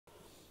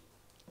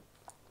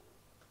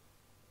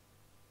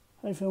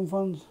Hey film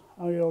fans,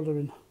 how are you all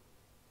doing?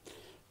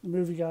 The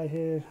movie guy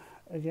here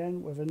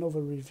again with another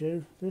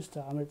review. This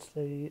time it's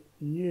the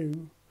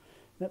new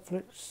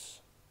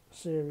Netflix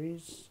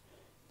series,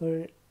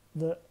 the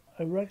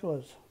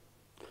Irregulars.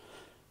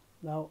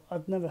 Now,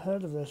 I'd never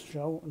heard of this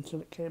show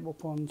until it came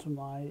up onto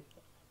my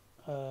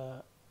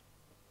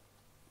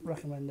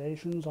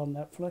recommendations on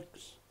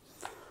Netflix.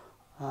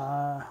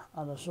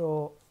 And I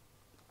saw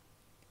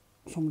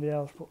somebody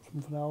else put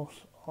something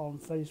else on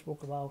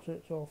Facebook about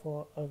it, so I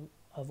thought I'd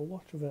have a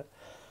watch of it.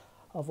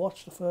 I've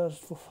watched the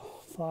first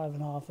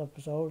 5.5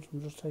 episodes.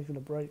 I'm just taking a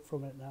break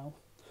from it now.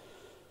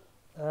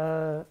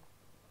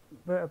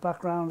 Bit of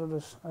background of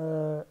this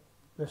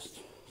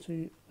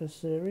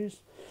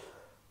series.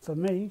 For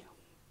me,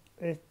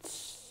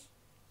 it's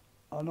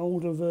an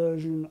older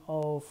version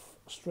of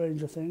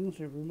Stranger Things.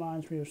 It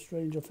reminds me of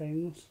Stranger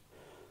Things,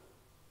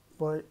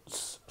 but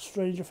it's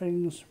Stranger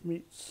Things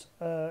meets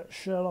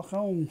Sherlock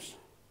Holmes.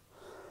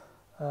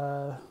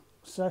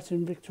 Set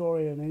in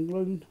Victorian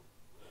England,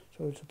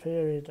 so it's a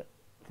period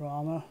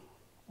drama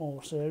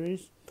or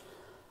series,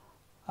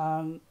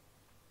 and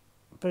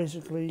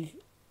basically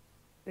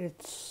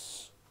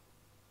it's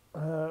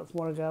from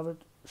what I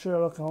gathered,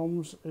 Sherlock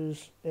Holmes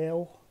is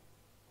ill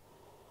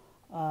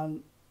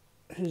and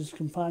his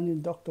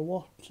companion Dr.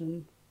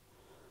 Watson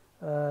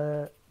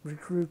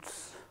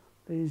recruits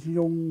these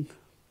young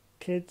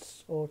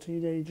kids or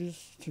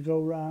teenagers to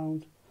go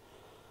round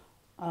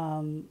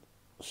and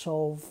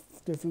solve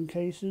different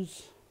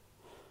cases,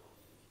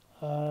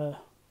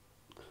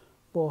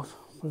 but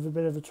with a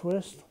bit of a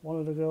twist. One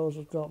of the girls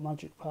has got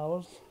magic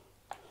powers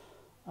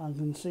and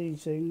can see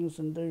things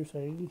and do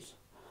things,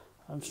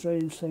 and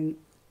strange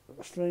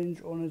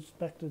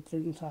unexpected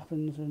things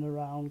happens in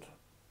around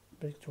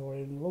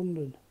Victorian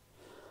London,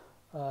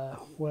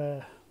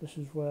 where this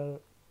is where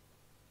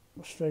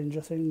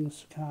Stranger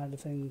Things kind of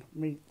thing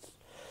meets.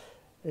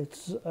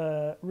 It's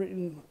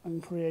written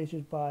and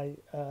created by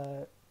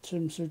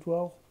Tim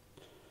Sidwell,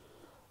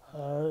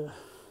 and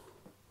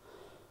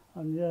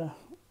yeah,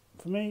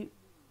 for me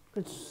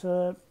it's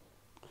not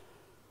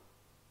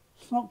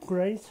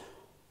great,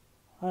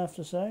 I have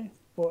to say,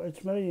 but it's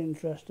very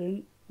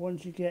interesting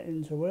once you get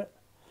into it.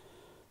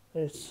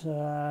 It's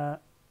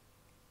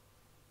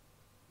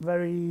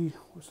very,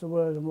 what's the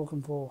word I'm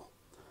looking for?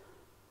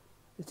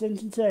 It's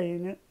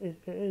entertaining.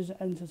 It is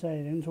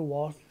entertaining to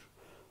watch,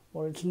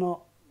 but it's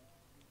not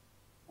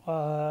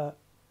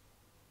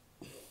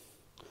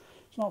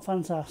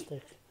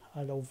fantastic,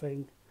 I don't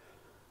think.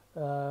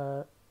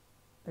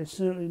 It's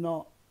certainly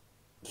not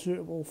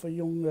suitable for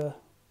younger,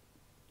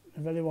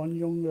 if anyone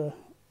younger,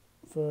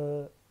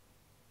 for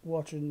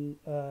watching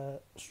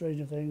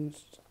Stranger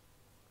Things.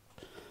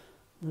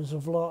 There's a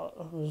lot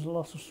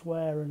of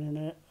swearing in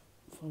it,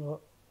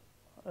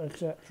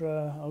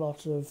 etc. A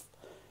lot of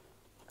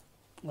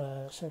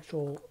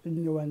sexual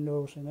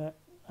innuendos in it.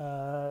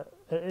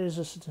 It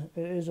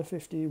is a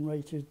 15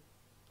 rated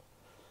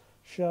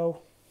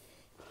show,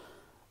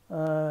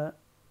 and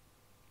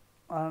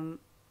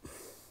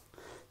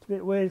it's a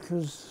bit weird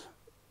because,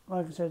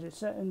 like I said, it's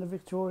set in the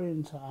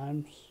Victorian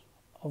times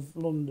of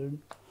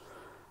London,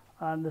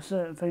 and there's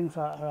certain things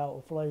that are out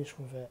of place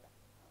with it,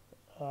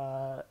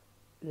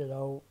 you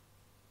know.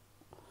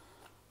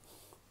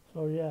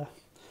 So yeah,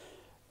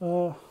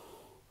 so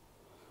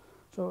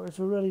it's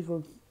a really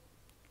good,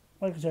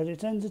 like I said,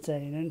 it's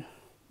entertaining,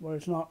 but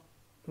it's not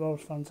the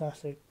most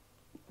fantastic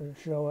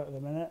show at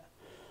the minute.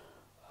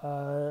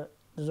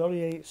 There's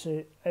only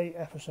eight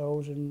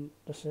episodes in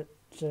the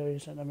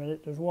series at the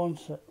minute. There's one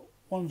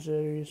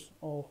series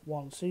or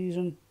one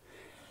season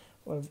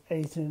with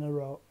 8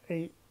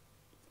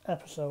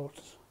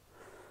 episodes.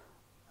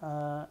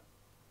 For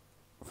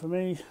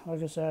me,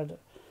 like I said,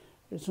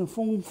 it's a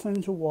fun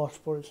thing to watch,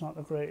 but it's not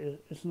the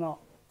greatest. It's not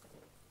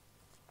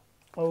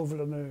over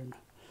the moon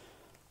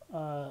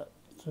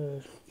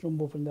to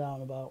jump up and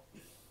down about.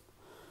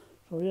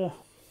 So yeah,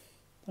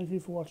 thank you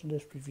for watching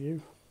this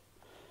review.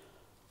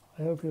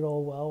 I hope you're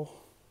all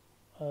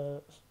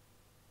well.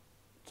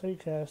 Take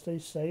care, stay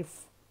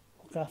safe,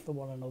 look after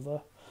one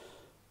another.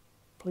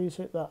 Please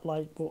hit that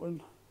like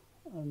button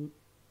and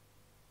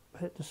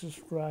hit the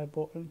subscribe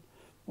button.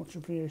 Much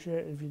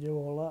appreciated if you do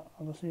all that,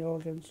 and I'll see you all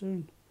again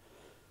soon.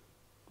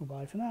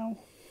 Goodbye for now.